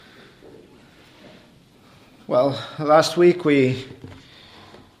Well, last week we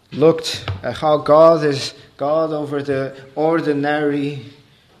looked at how God is God over the ordinariness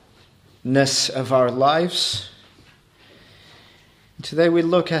of our lives. Today we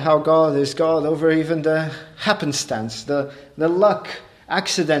look at how God is God over even the happenstance, the luck,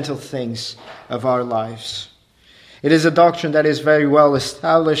 accidental things of our lives. It is a doctrine that is very well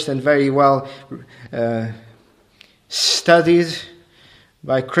established and very well studied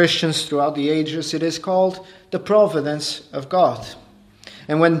by Christians throughout the ages. It is called the providence of God.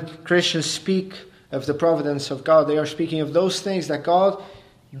 And when Christians speak of the providence of God, they are speaking of those things that God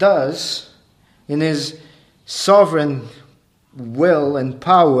does in His sovereign will and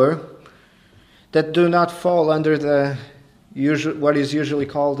power that do not fall under the what is usually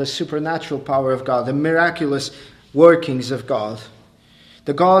called the supernatural power of God, the miraculous workings of God.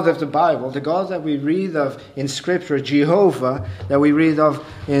 The God of the Bible, the God that we read of in Scripture, Jehovah, that we read of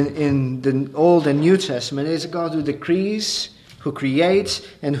in the Old and New Testament, is a God who decrees, who creates,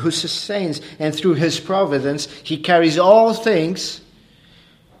 and who sustains. And through His providence, He carries all things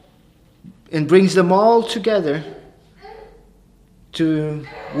and brings them all together to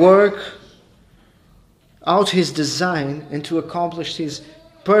work out His design and to accomplish His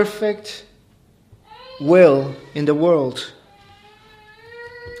perfect will in the world.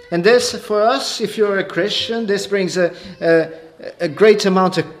 And this, for us, if you're a Christian, this brings a great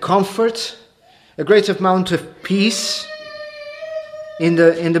amount of comfort, a great amount of peace in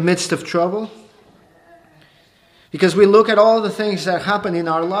the midst of trouble. Because we look at all the things that happen in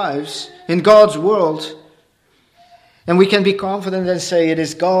our lives, in God's world, and we can be confident and say it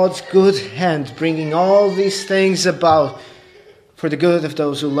is God's good hand bringing all these things about for the good of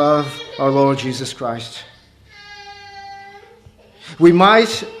those who love our Lord Jesus Christ. We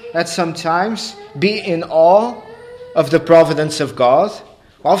might at some times be in awe of the providence of God.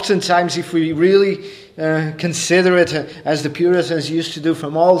 Oftentimes, if we really consider it as the Puritans used to do,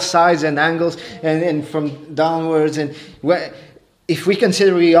 from all sides and angles and from downwards, and if we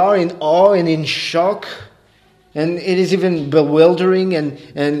consider we are in awe and in shock, and it is even bewildering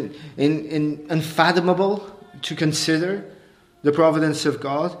and unfathomable to consider the providence of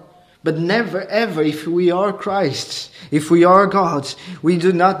God. But never ever, if we are Christ's, if we are God's, we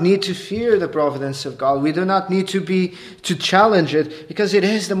do not need to fear the providence of God. We do not need to challenge it, because it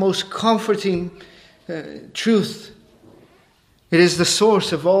is the most comforting truth. It is the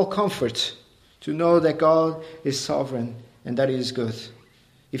source of all comfort to know that God is sovereign and that He is good.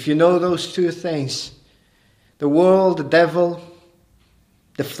 If you know those two things, the world, the devil,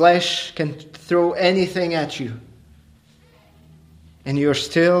 the flesh can throw anything at you, and you're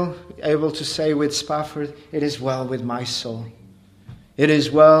still able to say with Spafford, it is well with my soul. It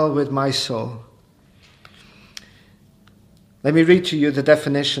is well with my soul. Let me read to you the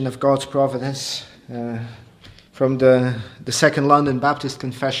definition of God's providence from the Second London Baptist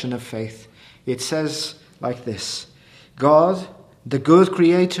Confession of Faith. It says like this: God, the good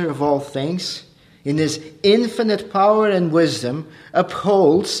creator of all things, in His infinite power and wisdom,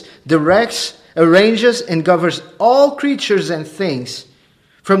 upholds, directs, arranges and governs all creatures and things,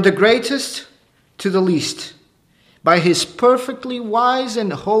 from the greatest to the least, by His perfectly wise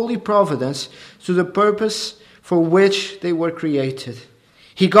and holy providence, to the purpose for which they were created.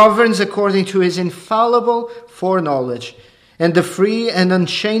 He governs according to His infallible foreknowledge and the free and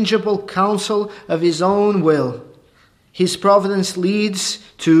unchangeable counsel of His own will. His providence leads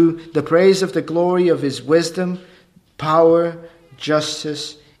to the praise of the glory of His wisdom, power,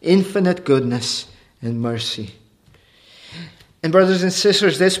 justice, infinite goodness and mercy. And brothers and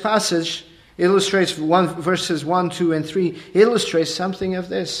sisters, this passage illustrates verses 1, 2, and 3 illustrates something of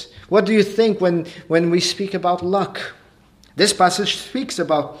this. What do you think when we speak about luck? This passage speaks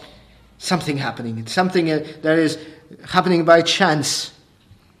about something happening, something that is happening by chance.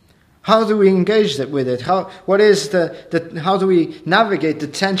 How do we engage with it? How do we navigate the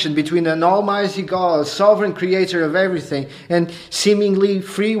tension between an almighty God, sovereign creator of everything, and seemingly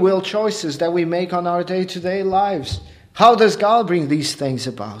free will choices that we make on our day-to-day lives? How does God bring these things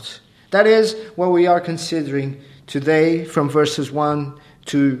about? That is what we are considering today from verses 1,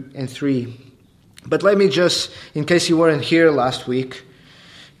 2, and 3. But let me just, in case you weren't here last week,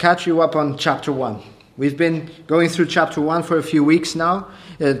 catch you up on chapter 1. We've been going through chapter 1 for a few weeks now.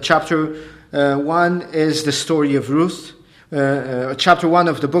 Chapter 1 is the story of Ruth. Chapter 1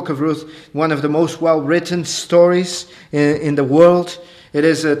 of the book of Ruth, one of the most well-written stories in the world. It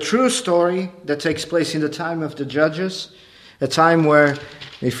is a true story that takes place in the time of the Judges, a time where,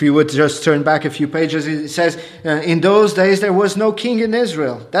 if you would just turn back a few pages, it says, in those days there was no king in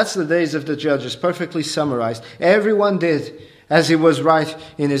Israel. That's the days of the Judges, perfectly summarized. Everyone did as it was right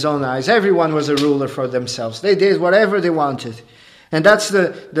in his own eyes. Everyone was a ruler for themselves. They did whatever they wanted. And that's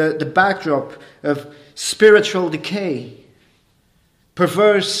the backdrop of spiritual decay,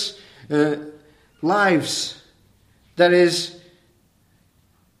 perverse lives. That is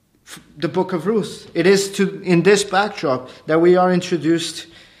the book of Ruth. It is in this backdrop that we are introduced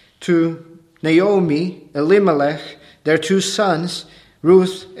to Naomi, Elimelech, their two sons,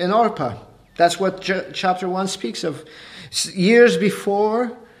 Ruth and Orpah. That's what chapter 1 speaks of. Years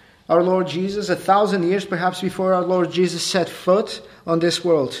before our Lord Jesus, 1,000 years perhaps before our Lord Jesus set foot on this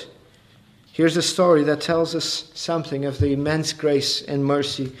world. Here's a story that tells us something of the immense grace and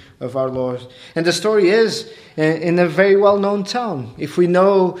mercy of our Lord. And the story is in a very well-known town. If we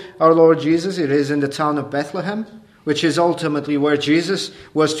know our Lord Jesus, it is in the town of Bethlehem, which is ultimately where Jesus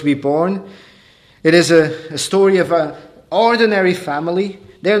was to be born. It is a story of an ordinary family.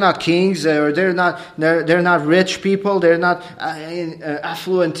 They're not kings, or they're not rich people, they're not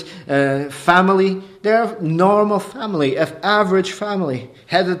affluent family. They're a normal family, an average family,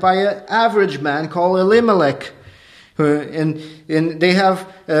 headed by an average man called Elimelech. And they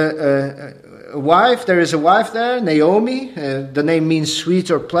have a wife. There is a wife there, Naomi. The name means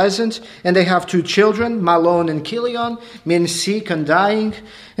sweet or pleasant. And they have two children, Mahlon and Chilion, means sick and dying.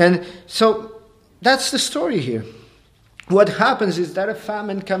 And so that's the story here. What happens is that a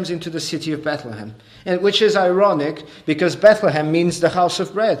famine comes into the city of Bethlehem, and which is ironic because Bethlehem means the house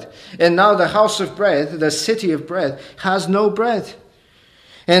of bread. And now the house of bread, the city of bread, has no bread.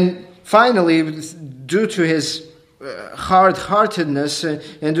 And finally, due to his hard-heartedness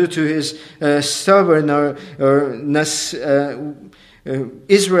and due to his stubbornness,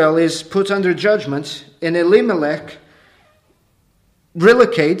 Israel is put under judgment, and Elimelech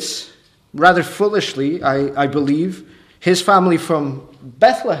relocates, rather foolishly, I believe, his family from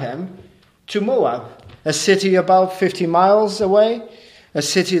Bethlehem to Moab, a city about 50 miles away, a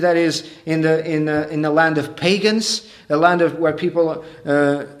city that is in the land of pagans, a land where people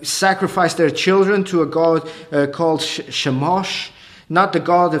sacrifice their children to a god called Chemosh, not the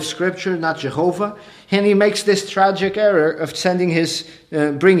God of Scripture, not Jehovah. And he makes this tragic error of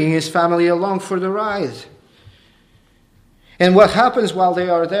bringing his family along for the ride. And what happens while they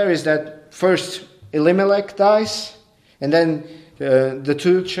are there is that first Elimelech dies. And then the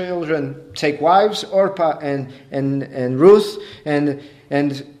two children take wives, Orpah and Ruth, and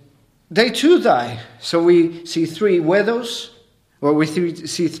they too die. So we see three widows, or we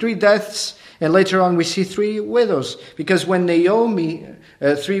see three deaths, and later on we see three widows. Because when Naomi,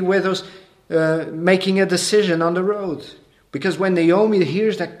 three widows making a decision on the road. Because when Naomi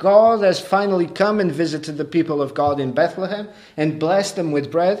hears that God has finally come and visited the people of God in Bethlehem and blessed them with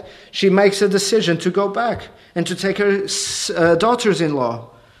bread, she makes a decision to go back and to take her daughters-in-law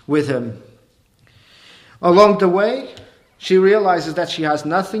with him. Along the way, she realizes that she has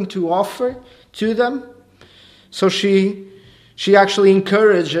nothing to offer to them. So she actually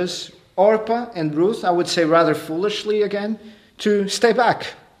encourages Orpah and Ruth, I would say rather foolishly again, to stay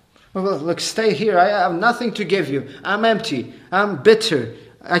back. Well, look, stay here. I have nothing to give you. I'm empty. I'm bitter.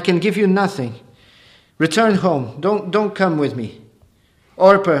 I can give you nothing. Return home. Don't come with me.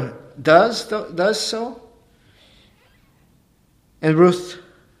 Orpah does so. And Ruth,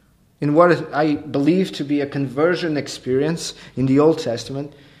 in what I believe to be a conversion experience in the Old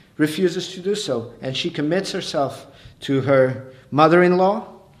Testament, refuses to do so. And she commits herself to her mother-in-law,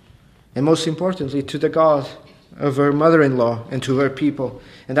 and most importantly, to the God of her mother-in-law and to her people.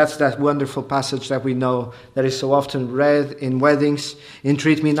 And that's that wonderful passage that we know that is so often read in weddings.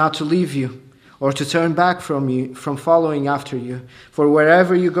 Entreat me not to leave you or to turn back from you, from following after you. For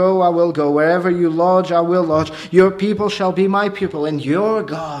wherever you go, I will go. Wherever you lodge, I will lodge. Your people shall be my people, and your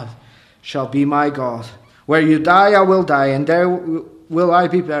God shall be my God. Where you die, I will die, and there will I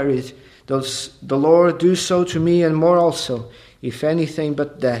be buried. Does the Lord do so to me, and more also, if anything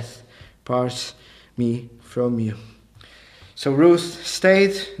but death parts me from you. So Ruth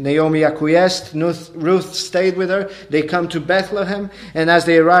stayed, Naomi acquiesced, Ruth stayed with her. They come to Bethlehem, and as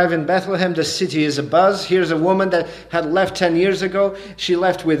they arrive in Bethlehem, the city is abuzz. Here's a woman that had left 10 years ago. She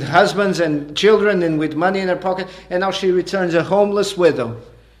left with husbands and children and with money in her pocket, and now she returns a homeless widow,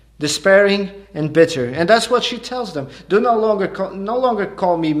 despairing and bitter. And that's what she tells them. Do no longer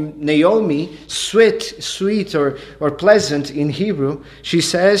call me Naomi, sweet or pleasant in Hebrew. She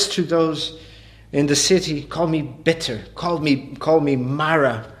says to those in the city, call me bitter, call me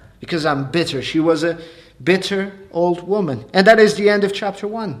Mara, because I'm bitter. She was a bitter old woman. And that is the end of chapter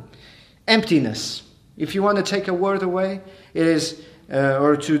 1. Emptiness. If you want to take a word away, it is,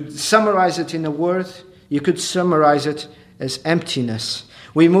 or to summarize it in a word, you could summarize it as emptiness.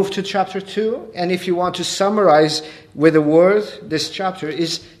 We move to chapter 2, and if you want to summarize with a word, this chapter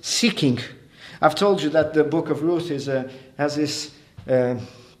is seeking. I've told you that the book of Ruth has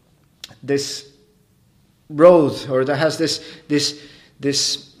this road, or that has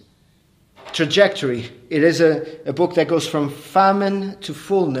this trajectory. It is a book that goes from famine to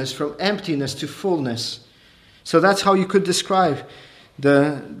fullness, from emptiness to fullness. So that's how you could describe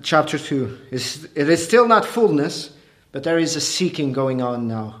the chapter 2. It is still not fullness, but there is a seeking going on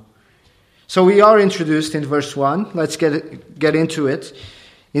now. So we are introduced in verse 1. Let's get into it.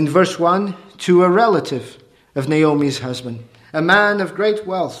 In verse 1, to a relative of Naomi's husband, a man of great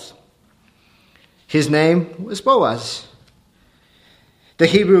wealth. His name was Boaz. The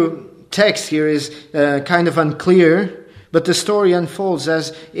Hebrew text here is kind of unclear, but the story unfolds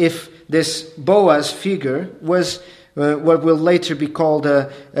as if this Boaz figure was what will later be called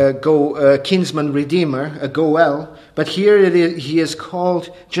a kinsman redeemer, a goel, but here he is called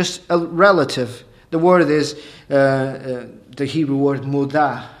just a relative. The word is the Hebrew word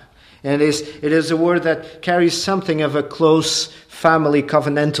mudah, and it is a word that carries something of a close family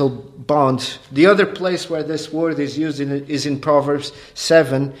covenantal bond. The other place where this word is used is in Proverbs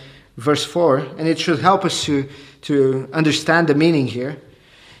 7, verse 4, and it should help us to understand the meaning here.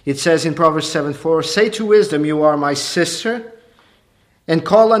 It says in Proverbs 7:4, say to wisdom, you are my sister, and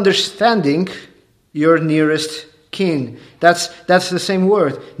call understanding your nearest kin. That's the same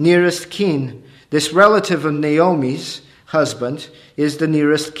word, nearest kin. This relative of Naomi's husband is the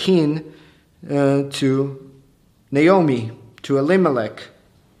nearest kin to Naomi, to Elimelech.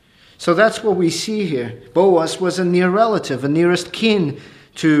 So that's what we see here. Boaz was a near relative, a nearest kin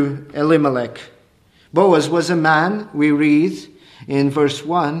to Elimelech. Boaz was a man, we read in verse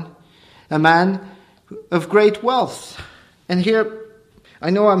 1, a man of great wealth. And here, I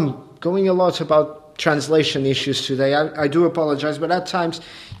know I'm going a lot about translation issues today. I do apologize, but at times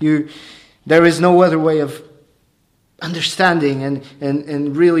there is no other way of understanding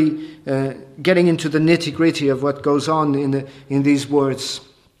and really getting into the nitty-gritty of what goes on in these words.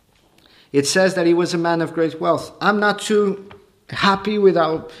 It says that he was a man of great wealth. I'm not too happy with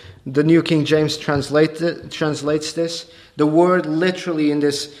how the New King James translates this. The word literally in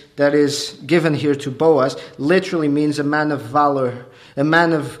this that is given here to Boaz literally means a man of valor. A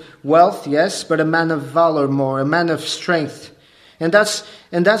man of wealth, yes, but a man of valor more, a man of strength. And that's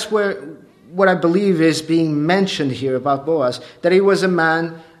where what I believe is being mentioned here about Boaz, that he was a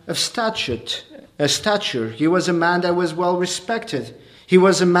man of stature. He was a man that was well respected. He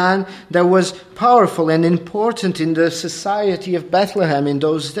was a man that was powerful and important in the society of Bethlehem in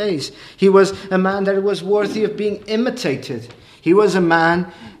those days. He was a man that was worthy of being imitated. He was a man,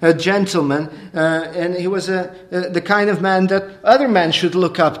 a gentleman, and he was the kind of man that other men should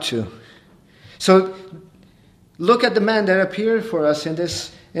look up to. So look at the man that appeared for us in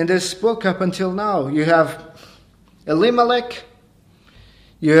this book up until now. You have Elimelech.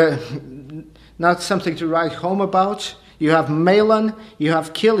 You have not something to write home about. You have Mahlon, you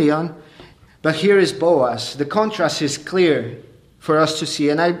have Chilion, but here is Boaz. The contrast is clear for us to see,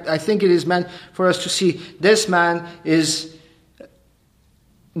 and I think it is meant for us to see this man is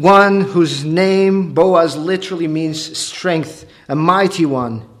one whose name, Boaz, literally means strength, a mighty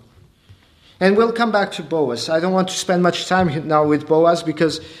one. And we'll come back to Boaz. I don't want to spend much time now with Boaz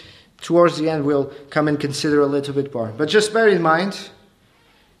because towards the end we'll come and consider a little bit more. But just bear in mind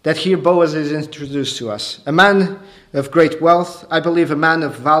that here Boaz is introduced to us. A man of great wealth, I believe a man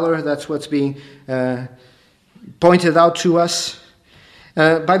of valor, that's what's being pointed out to us.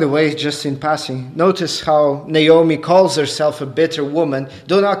 By the way, just in passing, notice how Naomi calls herself a bitter woman.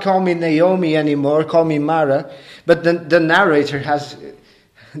 Do not call me Naomi anymore, call me Mara. But the narrator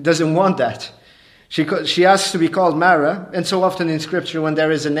doesn't want that. She asks to be called Mara, and so often in Scripture when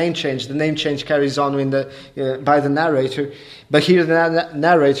there is a name change, the name change carries on by the narrator. But here the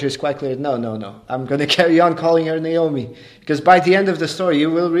narrator is quite clear, no, I'm going to carry on calling her Naomi. Because by the end of the story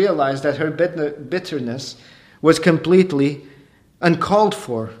you will realize that her bitterness was completely uncalled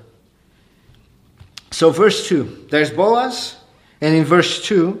for. So verse 2, there's Boaz, and in verse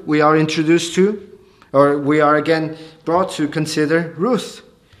 2 we are introduced to, or we are again brought to consider Ruth.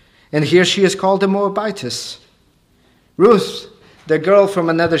 And here she is called a Moabitess. Ruth, the girl from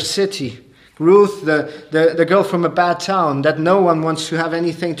another city. Ruth, the girl from a bad town that no one wants to have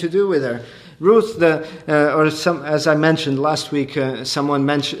anything to do with her. Ruth, as I mentioned last week,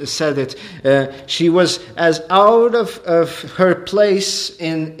 someone said it. She was as out of her place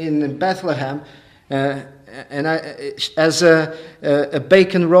in Bethlehem, as a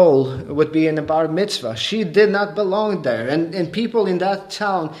bacon roll would be in a bar mitzvah. She did not belong there, and people in that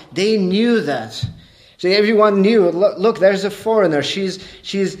town, they knew that. So everyone knew, look, there's a foreigner. She's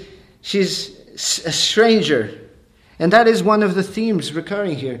a stranger. And that is one of the themes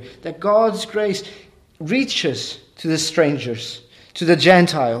recurring here, that God's grace reaches to the strangers, to the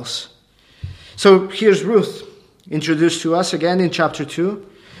Gentiles. So here's Ruth, introduced to us again in chapter 2.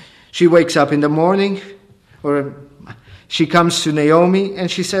 She wakes up in the morning, or she comes to Naomi, and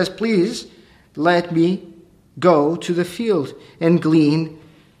she says, please let me go to the field and glean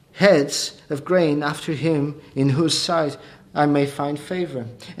heads of grain after him in whose sight I may find favor.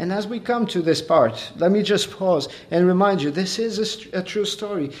 And as we come to this part, let me just pause and remind you, this is a true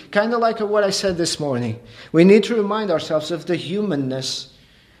story. Kind of like what I said this morning. We need to remind ourselves of the humanness,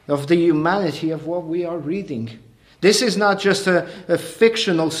 of the humanity of what we are reading. This is not just a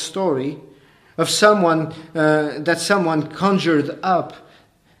fictional story of someone that someone conjured up.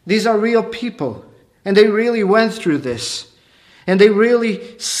 These are real people, and they really went through this. And they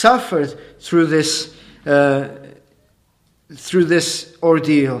really suffered through this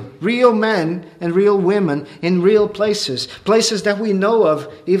ordeal. Real men and real women in real places. Places that we know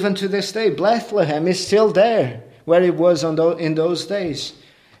of even to this day. Bethlehem is still there where it was in those days.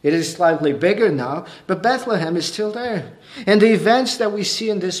 It is slightly bigger now, but Bethlehem is still there. And the events that we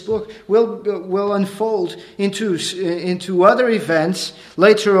see in this book will unfold into other events.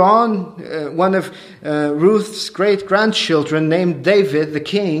 Later on, one of Ruth's great-grandchildren, named David, the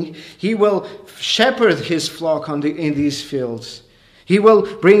king, he will shepherd his flock in these fields. He will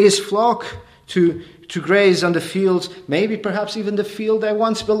bring his flock to graze on the fields, maybe perhaps even the field that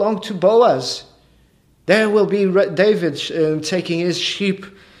once belonged to Boaz. There will be David taking his sheep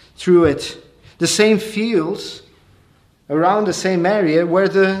through it. The same fields around the same area where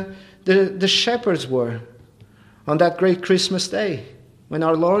the shepherds were on that great Christmas day when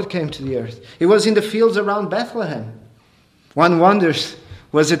our Lord came to the earth. It was in the fields around Bethlehem. One wonders,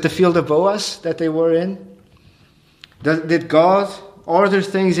 was it the field of Boaz that they were in? Did God order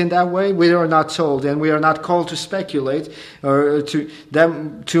things in that way? We are not told, and we are not called to speculate or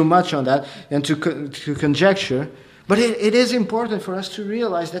too much on that and to conjecture. But it is important for us to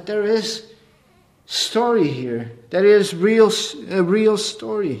realize that there is story here. There is a real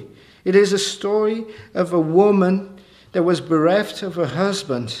story. It is a story of a woman that was bereft of a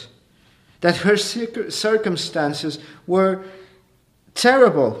husband, that her circumstances were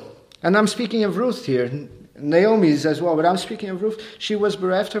terrible. And I'm speaking of Ruth here, Naomi's as well, but I'm speaking of Ruth. She was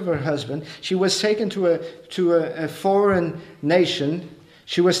bereft of her husband. She was taken to a foreign nation.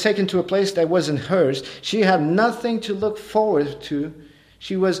 She was taken to a place that wasn't hers. She had nothing to look forward to.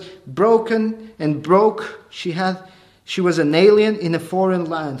 She was broken and broke. She was an alien in a foreign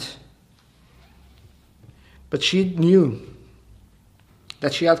land. But she knew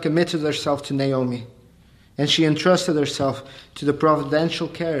that she had committed herself to Naomi, and she entrusted herself to the providential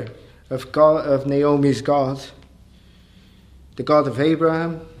care of Naomi's God, the God of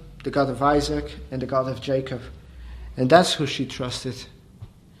Abraham, the God of Isaac, and the God of Jacob. And that's who she trusted.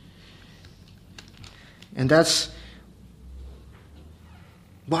 And that's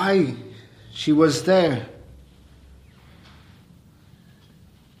why she was there.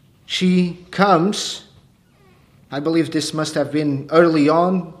 She comes, I believe this must have been early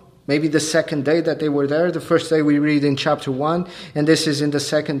on, maybe the second day that they were there. The first day we read in chapter 1, and this is in the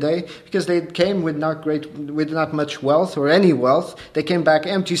second day, because they came with not much wealth or any wealth. They came back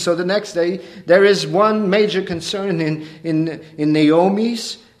empty. So the next day, there is one major concern in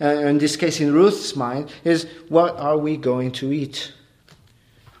Naomi's, in this case in Ruth's mind, is what are we going to eat?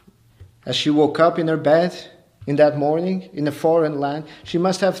 As she woke up in her bed in that morning in a foreign land, she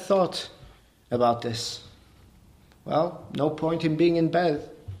must have thought about this. Well, no point in being in bed.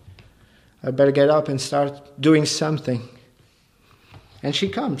 I better get up and start doing something. And she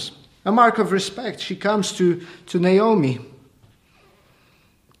comes. A mark of respect. She comes to Naomi.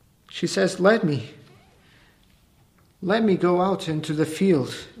 She says, let me go out into the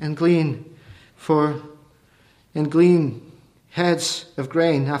field and glean heads of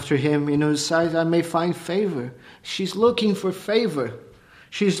grain after him in whose sight I may find favor. She's looking for favor.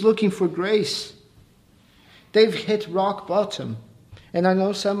 She's looking for grace. They've hit rock bottom. And I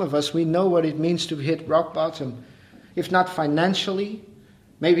know some of us, we know what it means to hit rock bottom. If not financially,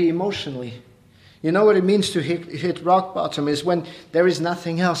 maybe emotionally. You know what it means to hit rock bottom is when there is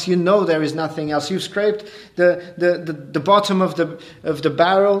nothing else. You know there is nothing else. You've scraped the bottom of the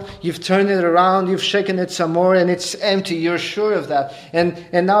barrel. You've turned it around. You've shaken it some more, and it's empty. You're sure of that.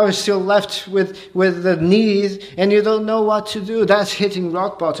 And now you're still left with the need, and you don't know what to do. That's hitting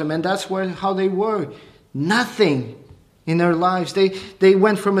rock bottom, and that's how they were. Nothing. in their lives. They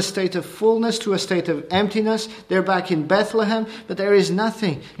went from a state of fullness to a state of emptiness. They're back in Bethlehem, but there is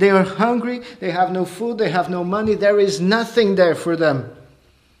nothing. They are hungry. They have no food. They have no money. There is nothing there for them.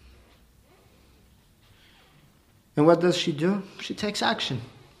 And what does she do? She takes action.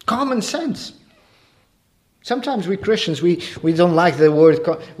 Common sense. Sometimes we Christians, we don't like the word,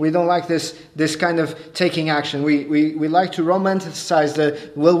 we don't like this kind of taking action. We like to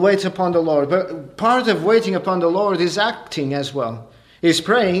romanticize we'll wait upon the Lord. But part of waiting upon the Lord is acting as well. Is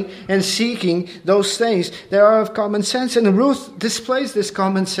praying and seeking those things that are of common sense. And Ruth displays this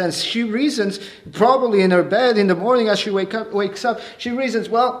common sense. She reasons, probably in her bed in the morning as she wakes up, she reasons,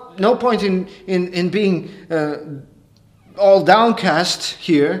 well, no point in being all downcast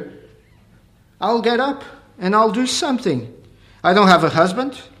here. I'll get up and I'll do something. I don't have a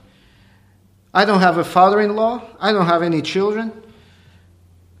husband. I don't have a father-in-law. I don't have any children.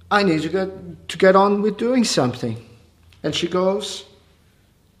 I need to get on with doing something. And she goes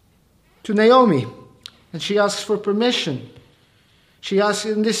to Naomi and she asks for permission. She asks,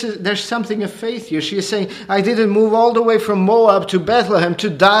 and there's something of faith here. She is saying, I didn't move all the way from Moab to Bethlehem to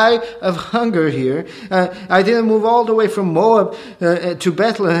die of hunger here. I didn't move all the way from Moab to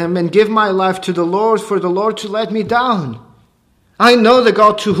Bethlehem and give my life to the Lord for the Lord to let me down. I know the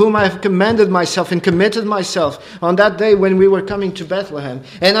God to whom I have commended myself and committed myself on that day when we were coming to Bethlehem.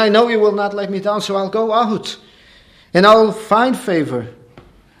 And I know He will not let me down, so I'll go out and I'll find favor.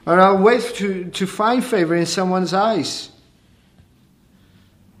 Or I'll wait to find favor in someone's eyes.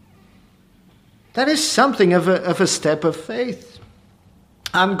 That is something of a step of faith.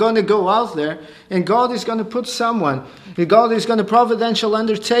 I'm going to go out there and God is going to put someone. God is going to providentially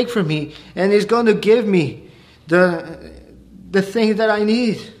undertake for me and He's going to give me the thing that I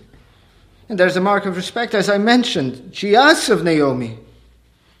need. And there's a mark of respect, as I mentioned. She asks of Naomi.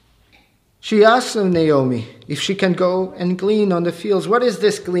 She asks of Naomi if she can go and glean on the fields. What is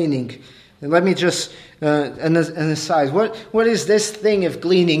this gleaning? And let me just, an aside. What is this thing of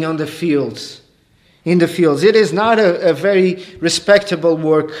gleaning on the fields? In the fields. It is not a very respectable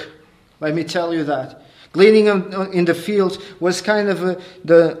work. Let me tell you that. Gleaning in the fields was kind of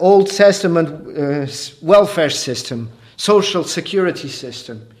the Old Testament welfare system, social security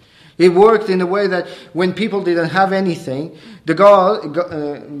system. It worked in a way that when people didn't have anything, God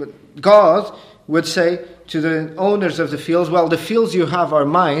would say to the owners of the fields, well, the fields you have are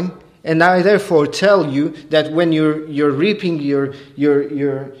mine, and I therefore tell you that when you're reaping your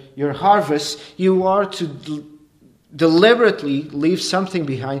harvest, you are to deliberately leave something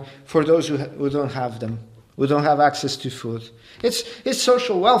behind for those who don't have them, who don't have access to food. It's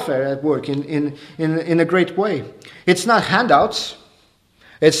social welfare at work in a great way. It's not handouts.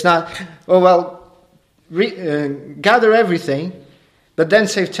 It's not, gather everything, but then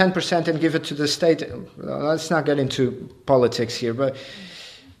save 10% and give it to the state. Let's not get into politics here, but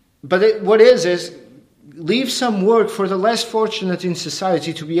what is leave some work for the less fortunate in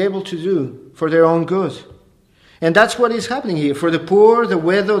society to be able to do for their own good. And that's what is happening here. For the poor, the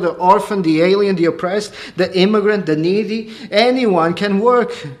widow, the orphan, the alien, the oppressed, the immigrant, the needy, anyone can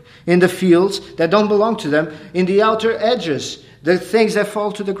work in the fields that don't belong to them, in the outer edges, the things that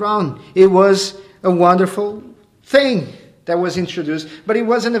fall to the ground. It was a wonderful thing that was introduced, but it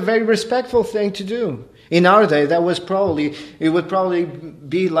wasn't a very respectful thing to do. In our day, it would probably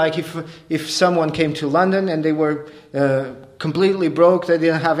be like if someone came to London and they were completely broke, they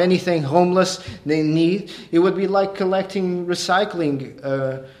didn't have anything, homeless, they need. It would be like collecting recycling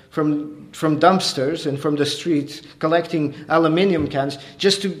from dumpsters and from the streets, collecting aluminium cans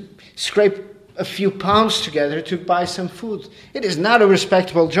just to scrape a few pounds together to buy some food. It is not a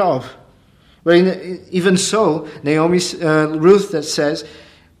respectable job. But even so, Naomi's Ruth that says,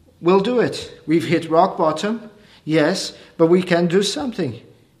 we'll do it. We've hit rock bottom, yes, but we can do something.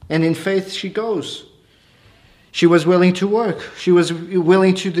 And in faith she goes. She was willing to work. She was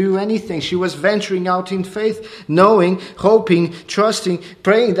willing to do anything. She was venturing out in faith, knowing, hoping, trusting,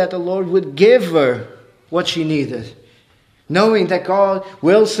 praying that the Lord would give her what she needed. Knowing that God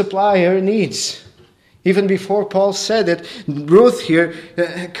will supply her needs. Even before Paul said it, Ruth here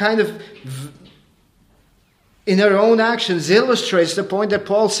kind of in her own actions illustrates the point that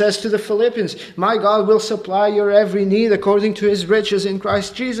Paul says to the Philippians, my God will supply your every need according to His riches in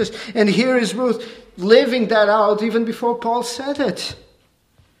Christ Jesus. And here is Ruth living that out even before Paul said it.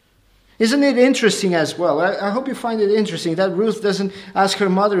 Isn't it interesting as well? I hope you find it interesting that Ruth doesn't ask her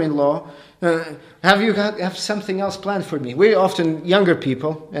mother-in-law, have something else planned for me? We're often younger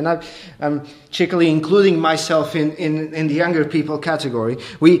people, and I'm cheekily including myself in the younger people category.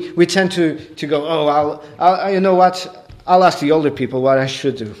 We tend to go, I'll you know what? I'll ask the older people what I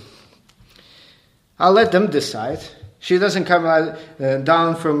should do. I'll let them decide. She doesn't come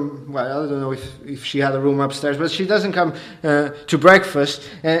down from, well, I don't know if she had a room upstairs, but she doesn't come to breakfast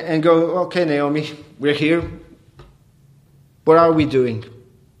and go, okay, Naomi, we're here. What are we doing?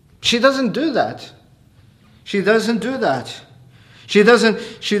 She doesn't do that. She doesn't do that. She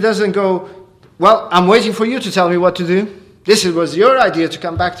doesn't go, well, I'm waiting for you to tell me what to do. This was your idea to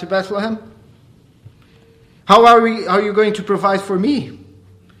come back to Bethlehem. How are you going to provide for me?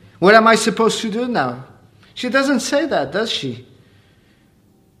 What am I supposed to do now? She doesn't say that, does she?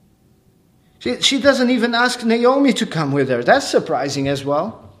 She doesn't even ask Naomi to come with her. That's surprising as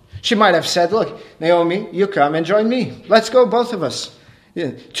well. She might have said, look, Naomi, you come and join me. Let's go, both of us.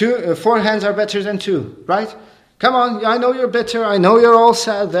 4 hands are better than 2, right? Come on, I know you're bitter. I know you're all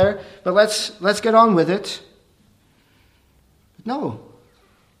sad there. But let's get on with it. No.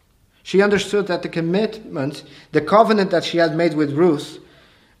 She understood that the commitment, the covenant that she had made with Ruth,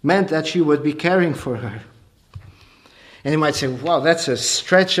 meant that she would be caring for her. And you might say, wow, that's a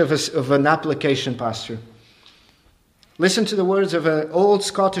stretch of an application, Pastor. Listen to the words of an old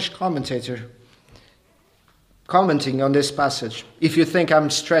Scottish commentator commenting on this passage. If you think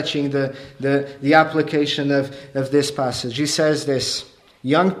I'm stretching the application of this passage, he says this: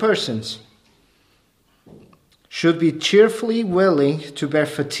 young persons should be cheerfully willing to bear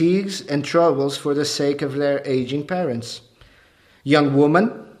fatigues and troubles for the sake of their aging parents.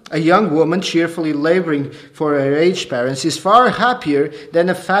 A young woman cheerfully laboring for her aged parents is far happier than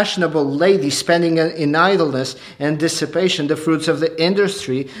a fashionable lady spending in idleness and dissipation the fruits of the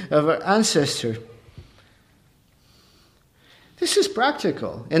industry of her ancestor. This is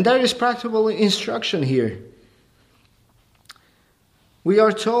practical, and there is practical instruction here. We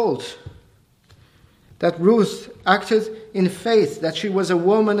are told that Ruth acted in faith, that she was a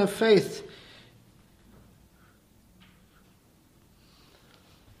woman of faith.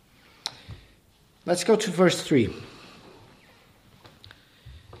 Let's go to verse 3.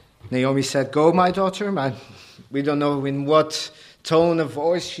 Naomi said, "Go, my daughter." We don't know in what tone of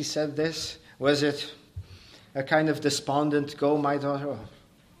voice she said this. Was it a kind of despondent, "Go, my daughter"?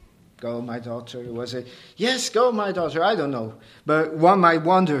 Go, my daughter. Was it, "Yes, go, my daughter"? I don't know. But one might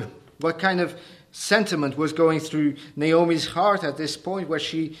wonder what kind of sentiment was going through Naomi's heart at this point, where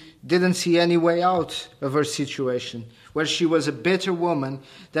she didn't see any way out of her situation, where she was a bitter woman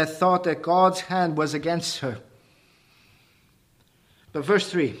that thought that God's hand was against her. But verse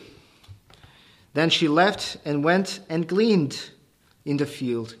 3, then she left and went and gleaned in the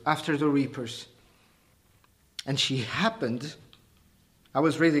field after the reapers. And she happened, I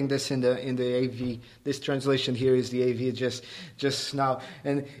was reading this in the AV, this translation here is the AV just now,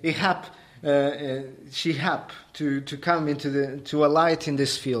 and she happened to come to a light in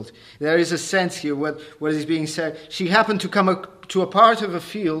this field. There is a sense here what is being said. She happened to come to a part of a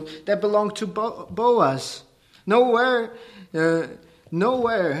field that belonged to Boaz. Nowhere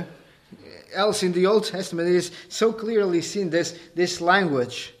else in the Old Testament is so clearly seen this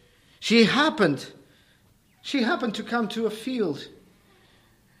language. She happened to come to a field.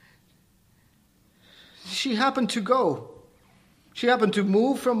 She happened to go. She happened to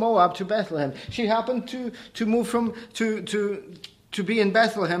move from Moab to Bethlehem. She happened to move to be in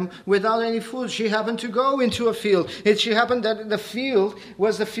Bethlehem without any food. She happened to go into a field. She happened that the field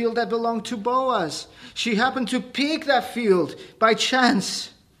was the field that belonged to Boaz. She happened to pick that field by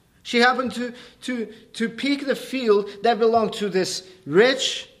chance. She happened to pick the field that belonged to this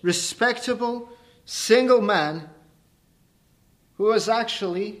rich, respectable, single man who was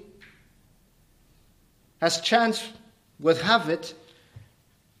actually, as chance would have it,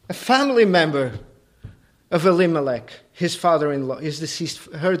 a family member of Elimelech, his father-in-law,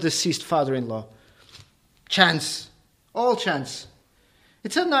 her deceased father-in-law. Chance, all chance.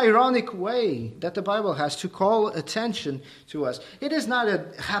 It's an ironic way that the Bible has to call attention to us. It is not a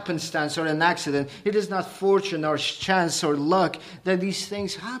happenstance or an accident. It is not fortune or chance or luck that these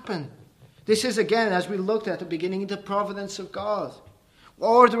things happen. This is, again, as we looked at the beginning, the providence of God,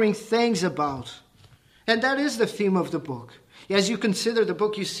 ordering things about. And that is the theme of the book. As you consider the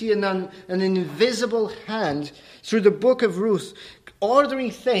book, you see an invisible hand through the book of Ruth,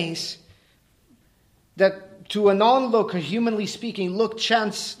 ordering things that to an onlooker, humanly speaking, look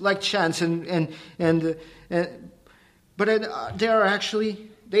like chance, but they are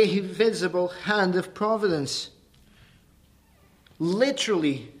actually the invisible hand of providence.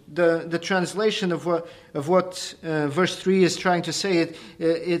 Literally, the translation of what verse 3 is trying to say,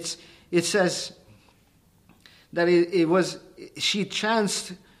 it says that she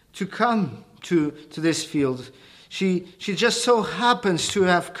chanced to come to this field. She just so happens to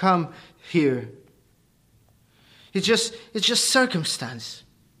have come here. It's just circumstance.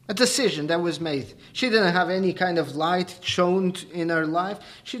 A decision that was made. She didn't have any kind of light shone in her life.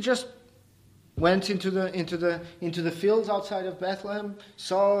 She just went into the fields outside of Bethlehem,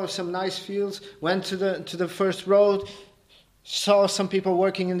 saw some nice fields, went to the first road, saw some people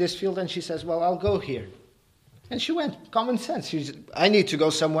working in this field, and she says, well, I'll go here. And she went. Common sense. She said, I need to go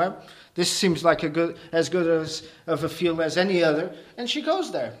somewhere. This seems like as good of a field as any other. And she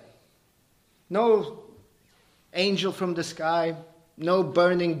goes there. No angel from the sky, no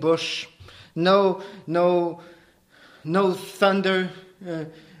burning bush, no thunder,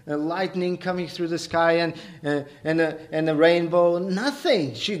 lightning coming through the sky and a rainbow.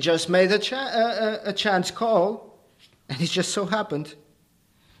 Nothing. She just made a chance call, and it just so happened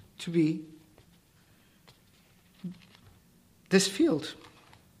to be this field.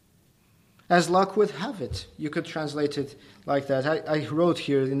 As luck would have it, you could translate it like that. I wrote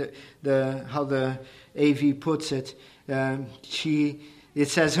here in how the AV puts it. It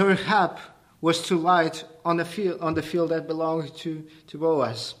says her hap was to light on the field that belonged to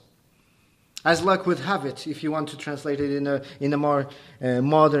Boaz. As luck would have it, if you want to translate it in a more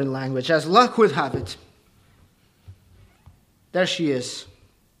modern language, as luck would have it, there she is.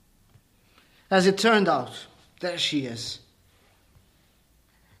 As it turned out, there she is.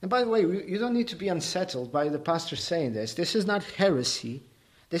 And by the way, you don't need to be unsettled by the pastor saying this. This is not heresy.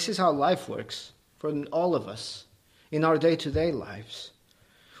 This is how life works for all of us in our day-to-day lives.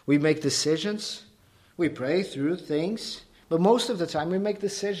 We make decisions. We pray through things. But most of the time we make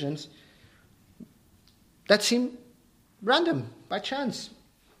decisions that seem random, by chance.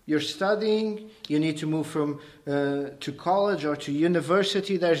 You're studying, you need to move from to college or to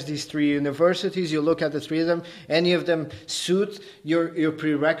university. There's these 3 universities. You look at the 3 of them. Any of them suit your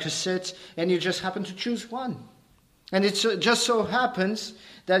prerequisites, and you just happen to choose one. And it just so happens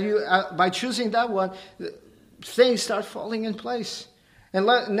that you, by choosing that one, things start falling in place. And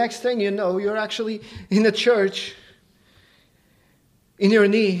next thing you know, you're actually in a church, in your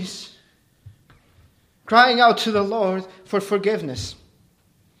knees, crying out to the Lord for forgiveness.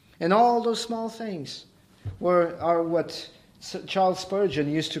 And all those small things are what Charles Spurgeon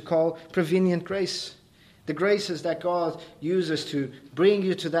used to call prevenient grace. The graces that God uses to bring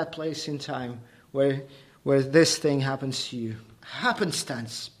you to that place in time where this thing happens to you.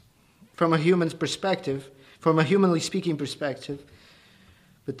 Happenstance, from a human perspective, from a humanly speaking perspective,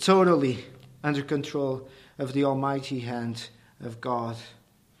 but totally under control of the almighty hand of God.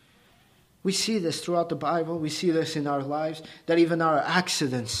 We see this throughout the Bible. We see this in our lives, that even our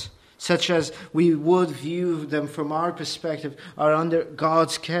accidents, such as we would view them from our perspective, are under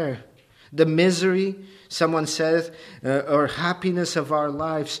God's care. The misery, someone said, or happiness of our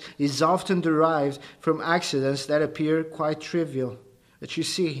lives is often derived from accidents that appear quite trivial. But you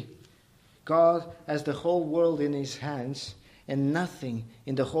see, God has the whole world in his hands, and nothing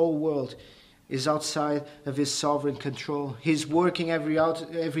in the whole world is outside of his sovereign control. He's working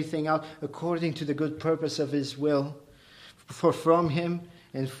everything out according to the good purpose of his will. For from him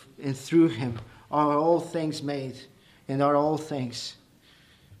and through him are all things made, and are all things.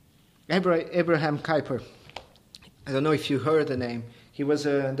 Abraham Kuyper, I don't know if you heard the name. He was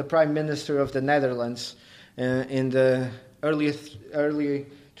the Prime Minister of the Netherlands in the early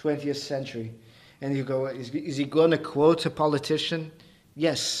 20th century. And you go, is he going to quote a politician?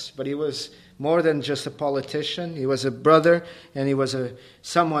 Yes, but he was more than just a politician. He was a brother, and he was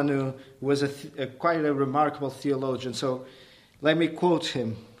someone who was quite a remarkable theologian. So let me quote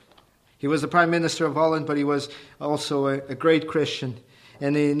him. He was the Prime Minister of Holland, but he was also a great Christian.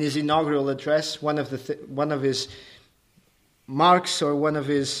 And in his inaugural address, one of his marks, or one of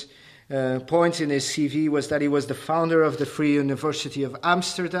his points in his CV, was that he was the founder of the Free University of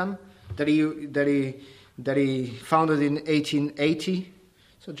Amsterdam, that he founded in 1880.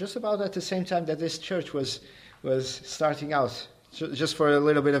 So just about at the same time that this church was starting out. So just for a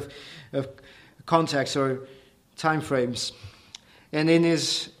little bit of context or time frames. And in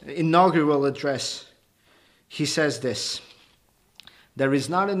his inaugural address, he says this: "There is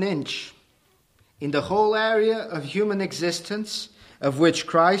not an inch in the whole area of human existence of which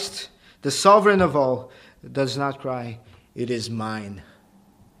Christ, the sovereign of all, does not cry, 'It is mine.'"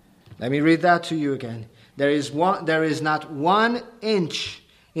 Let me read that to you again. There is not 1 inch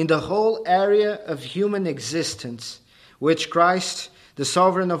in the whole area of human existence which Christ, the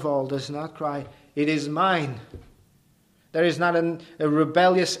sovereign of all, does not cry, "It is mine." There is not a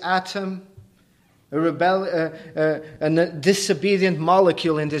rebellious atom, a disobedient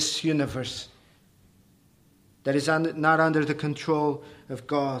molecule in this universe that is not under the control of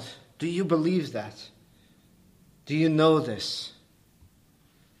God. Do you believe that? Do you know this?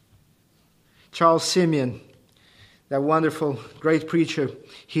 Charles Simeon, that wonderful, great preacher,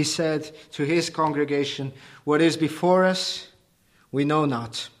 he said to his congregation, "What is before us, we know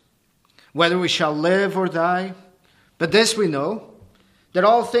not, whether we shall live or die. But this we know, that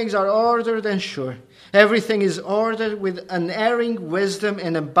all things are ordered and sure. Everything is ordered with unerring wisdom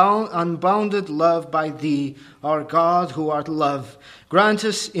and unbounded love by thee, our God, who art love. Grant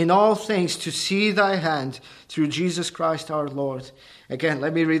us in all things to see thy hand through Jesus Christ our Lord." Again,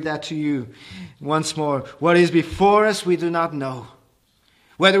 let me read that to you once more. What is before us we do not know,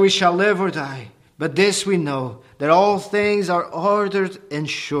 whether we shall live or die. But this we know, that all things are ordered and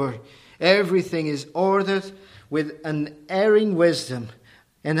sure. Everything is ordered with unerring wisdom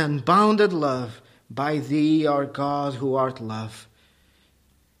and unbounded love by thee, our God, who art love.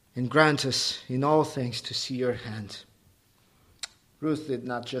 And grant us in all things to see your hand. Ruth did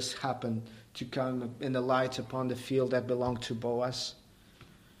not just happen to come in the light upon the field that belonged to Boaz.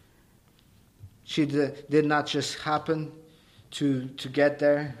 She did not just happen to get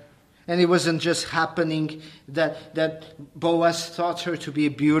there. And it wasn't just happening that Boaz thought her to be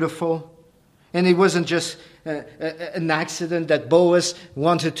beautiful. And it wasn't just an accident that Boaz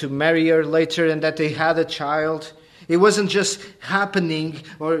wanted to marry her later and that they had a child. It wasn't just happening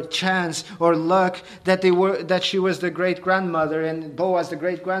or chance or luck that she was the great-grandmother and Boaz the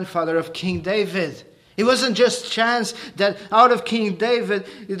great-grandfather of King David. It wasn't just chance that out of King David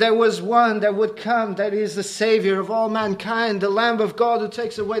there was one that would come that is the Savior of all mankind, the Lamb of God who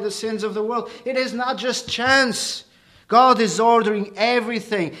takes away the sins of the world. It is not just chance. God is ordering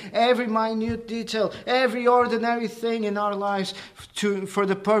everything, every minute detail, every ordinary thing in our lives for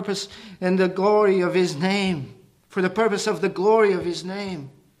the purpose and the glory of His name. For the purpose of the glory of His name.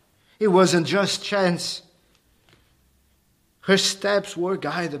 It wasn't just chance. Her steps were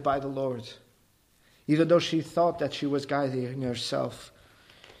guided by the Lord. Even though she thought that she was guiding herself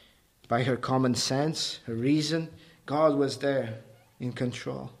by her common sense, her reason, God was there in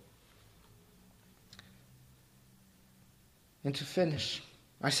control. And to finish,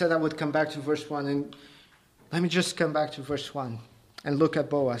 I said I would come back to verse 1, and let me just come back to verse 1 and look at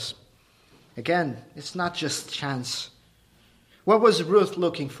Boaz. Again, it's not just chance. What was Ruth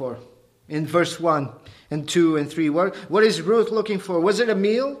looking for in verse 1 and 2 and 3? What is Ruth looking for? Was it a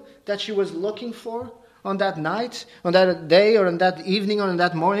meal that she was looking for on that night, on that day, or on that evening, or on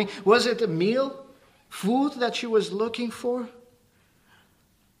that morning? Was it a meal, food that she was looking for?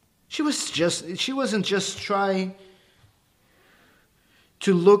 She wasn't just trying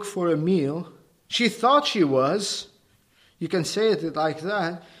to look for a meal. She thought she was. You can say it like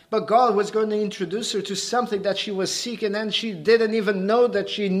that. But God was going to introduce her to something that she was seeking, and she didn't even know that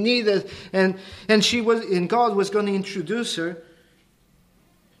she needed. And God was going to introduce her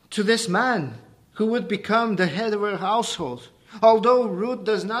to this man who would become the head of her household. Although Ruth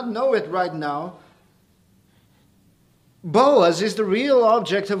does not know it right now, Boaz is the real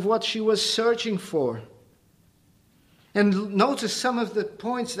object of what she was searching for. And notice some of the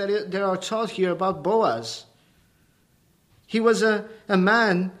points that are taught here about Boaz. He was a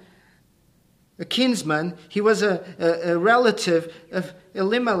man, a kinsman. He was a relative of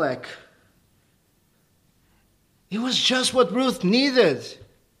Elimelech. It was just what Ruth needed.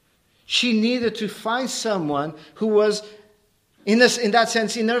 She needed to find someone who was, in that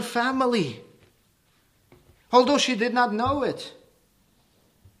sense, in her family. Although she did not know it.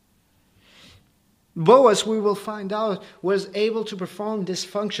 Boaz, we will find out, was able to perform this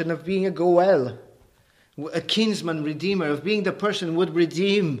function of being a goel, a kinsman redeemer, of being the person who would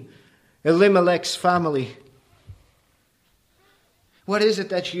redeem Elimelech's family. What is it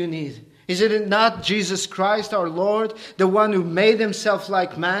that you need? Is it not Jesus Christ, our Lord, the one who made Himself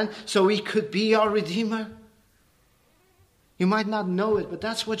like man so He could be our Redeemer? You might not know it, but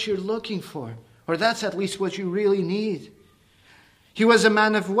that's what you're looking for. Or that's at least what you really need. He was a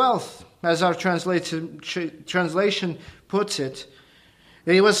man of wealth, as our translation puts it.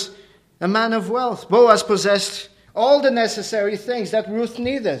 He was a man of wealth. Boaz possessed all the necessary things that Ruth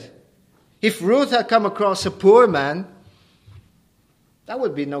needed. If Ruth had come across a poor man, that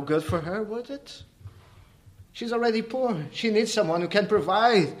would be no good for her, would it? She's already poor. She needs someone who can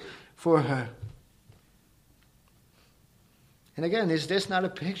provide for her. And again, is this not a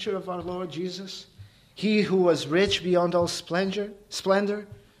picture of our Lord Jesus? He who was rich beyond all splendor,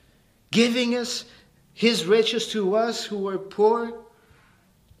 giving us His riches to us who were poor.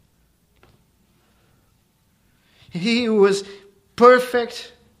 He who was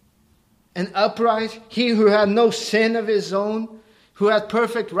perfect and upright, He who had no sin of His own, who had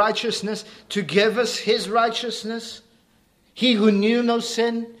perfect righteousness to give us His righteousness. He who knew no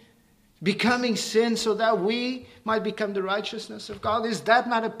sin, becoming sin so that we might become the righteousness of God. Is that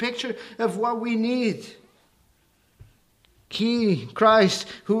not a picture of what we need? He, Christ,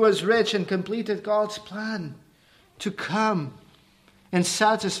 who was rich and completed God's plan to come and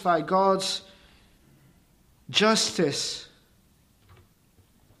satisfy God's justice.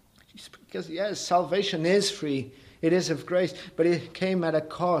 Because yes, salvation is free. It is of grace, but it came at a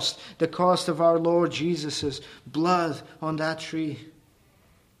cost. The cost of our Lord Jesus' blood on that tree.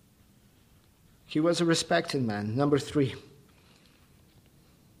 He was a respected man. Number 3.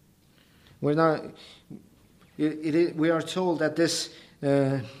 We are told that this,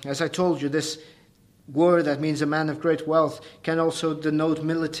 as I told you, this word that means a man of great wealth can also denote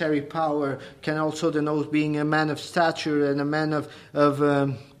military power, can also denote being a man of stature and a man of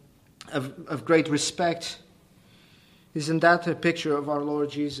great respect. Isn't that a picture of our Lord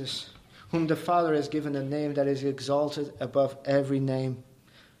Jesus, whom the Father has given a name that is exalted above every name?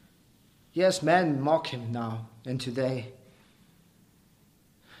 Yes, men mock him now and today.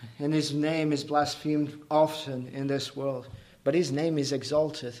 And his name is blasphemed often in this world. But his name is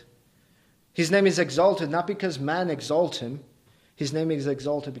exalted. His name is exalted not because man exalts him. His name is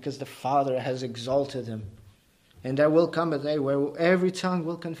exalted because the Father has exalted him. And there will come a day where every tongue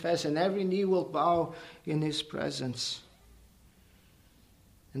will confess and every knee will bow in his presence.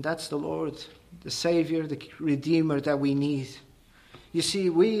 And that's the Lord, the Savior, the Redeemer that we need. You see,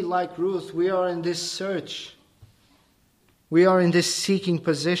 we, like Ruth, we are in this search. We are in this seeking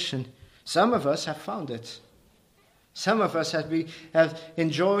position. Some of us have found it. Some of us have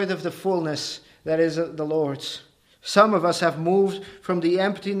enjoyed of the fullness that is the Lord's. Some of us have moved from the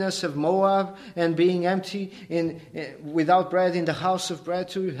emptiness of Moab and being empty without bread in the house of bread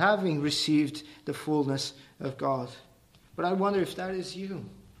to having received the fullness of God. But I wonder if that is you.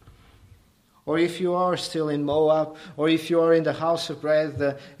 Or if you are still in Moab, or if you are in the house of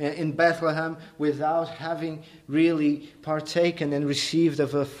bread in Bethlehem without having really partaken and received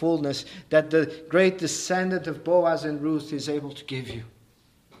of a fullness that the great descendant of Boaz and Ruth is able to give you.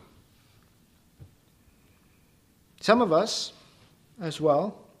 Some of us as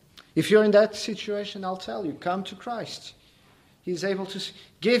well, if you're in that situation, I'll tell you, come to Christ. He's able to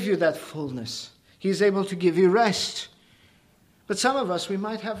give you that fullness. He's able to give you rest. But some of us, we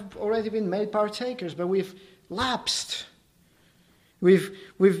might have already been made partakers, but we've lapsed. We've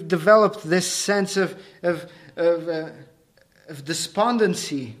developed this sense of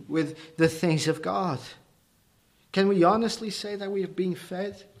despondency with the things of God. Can we honestly say that we are being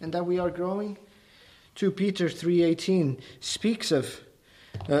fed and that we are growing? 2 Peter 3:18 speaks of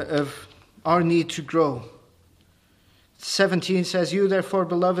our need to grow. 17 says, "You therefore,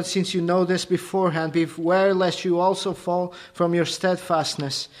 beloved, since you know this beforehand, beware lest you also fall from your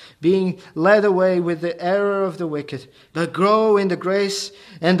steadfastness, being led away with the error of the wicked, but grow in the grace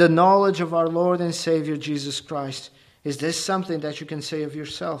and the knowledge of our Lord and Savior Jesus Christ." Is this something that you can say of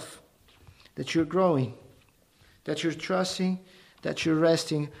yourself? That you're growing, that you're trusting, that you're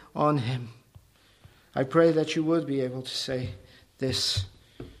resting on Him? I pray that you would be able to say this,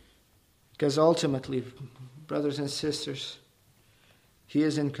 because ultimately, brothers and sisters, He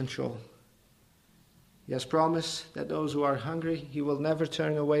is in control. He has promised that those who are hungry, He will never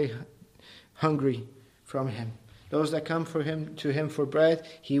turn away hungry from Him. Those that come to Him for bread,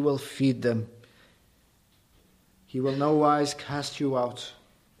 He will feed them. He will no wise cast you out.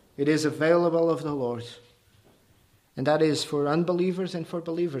 It is available of the Lord. And that is for unbelievers and for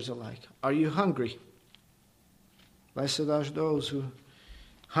believers alike. Are you hungry? Blessed are those who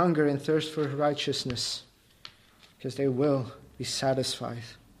hunger and thirst for righteousness, because they will be satisfied.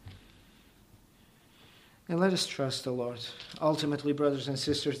 And let us trust the Lord. Ultimately, brothers and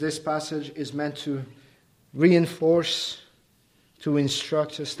sisters, this passage is meant to reinforce, to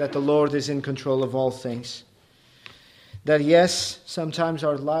instruct us that the Lord is in control of all things. That yes, sometimes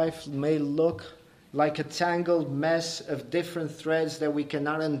our life may look like a tangled mess of different threads that we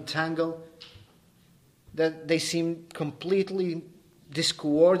cannot untangle, that they seem completely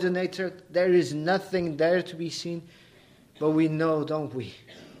discoordinated. There is nothing there to be seen. But we know, don't we?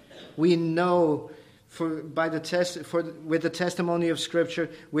 We know with the testimony of Scripture,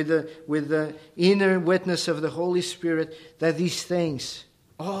 with the inner witness of the Holy Spirit, that these things,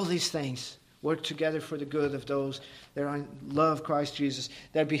 all these things, work together for the good of those that love Christ Jesus.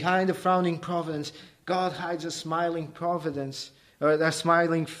 That behind the frowning providence, God hides a smiling providence, or a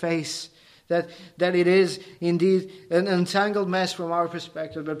smiling face. That it is indeed an entangled mess from our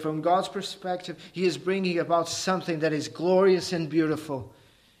perspective, but from God's perspective, He is bringing about something that is glorious and beautiful,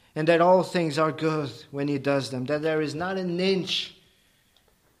 and that all things are good when He does them. That there is not an inch,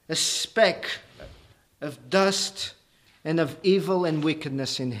 a speck of dust and of evil and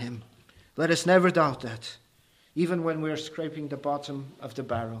wickedness in Him. Let us never doubt that, even when we are scraping the bottom of the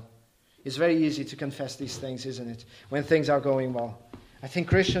barrel, It's very easy to confess these things, isn't it? When things are going well. I think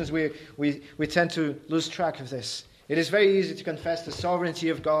Christians, we tend to lose track of this. It is very easy to confess the sovereignty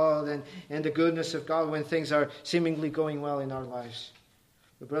of God and the goodness of God when things are seemingly going well in our lives.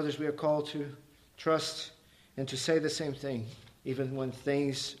 But brothers, we are called to trust and to say the same thing, even when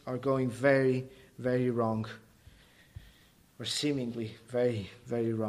things are going very, very wrong, or seemingly very, very wrong.